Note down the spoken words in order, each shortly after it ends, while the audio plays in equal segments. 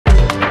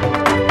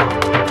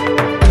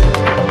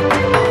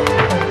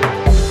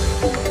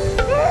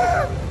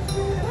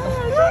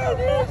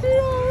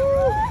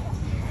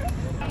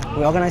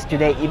we organized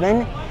today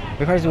event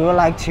because we would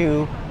like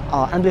to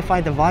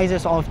amplify the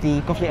voices of the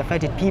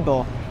conflict-affected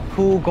people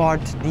who got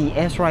the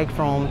airstrike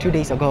from 2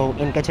 days ago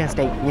in Kachin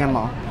State,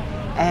 Myanmar.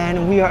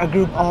 And we are a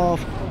group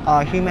of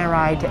human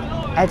rights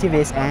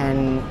activists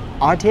and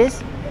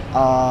artists,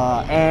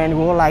 and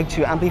we would like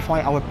to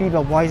amplify our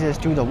people's voices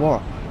to the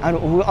world.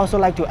 And we would also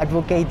like to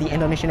advocate the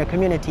international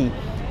community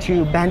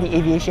to ban the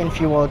aviation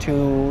fuel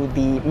to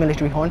the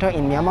military junta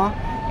in Myanmar,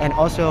 and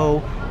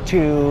also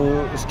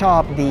to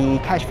stop the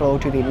cash flow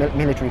to the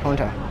military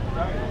junta.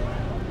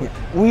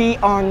 We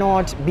are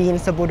not being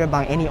supported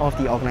by any of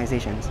the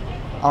organizations.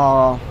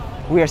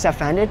 We are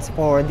self-funded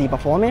for the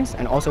performance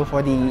and also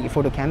for the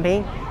photo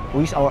campaign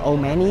with our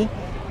own money.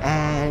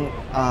 And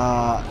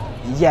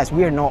yes,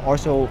 we are not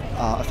also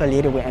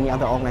affiliated with any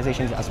other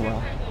organizations as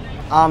well.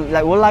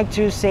 We would like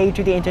to say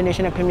to the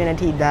international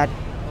community that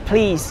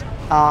please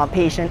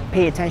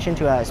pay attention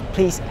to us.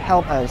 Please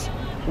help us.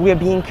 We are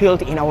being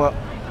killed in our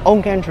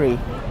own country,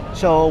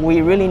 so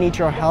we really need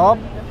your help.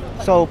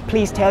 So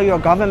please tell your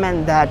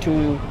government that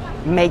to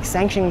make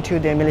sanctions to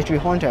the military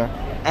junta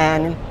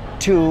and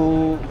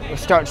to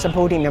start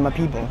supporting Myanmar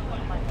people.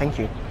 Thank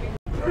you.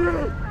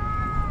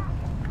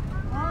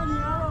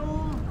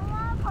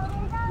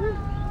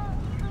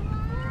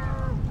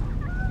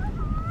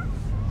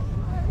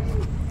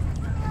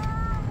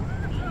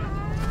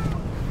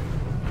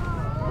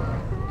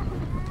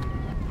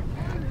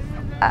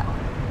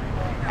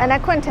 An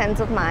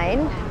acquaintance of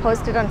mine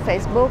posted on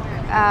Facebook.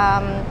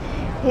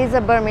 He's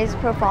a Burmese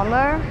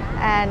performer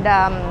and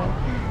a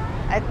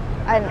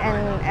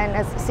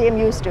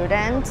CMU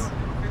student,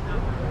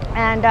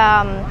 and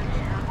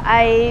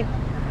I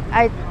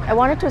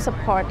wanted to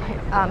support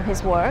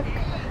his work.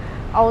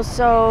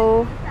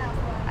 Also,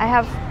 I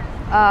have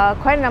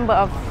quite a number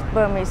of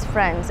Burmese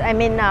friends. I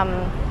mean,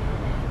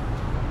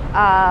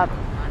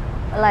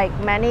 like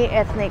many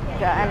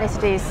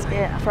ethnicities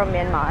from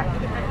Myanmar.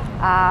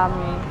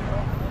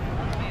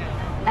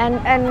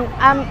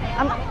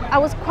 I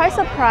was quite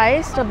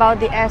surprised about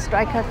the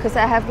airstrike because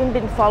I haven't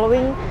been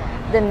following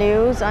the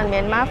news on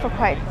Myanmar for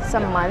quite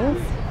some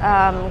months,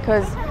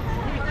 because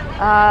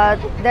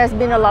there's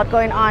been a lot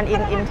going on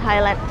in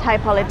Thailand, Thai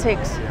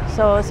politics.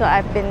 So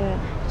I've been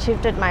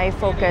shifted my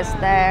focus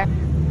there.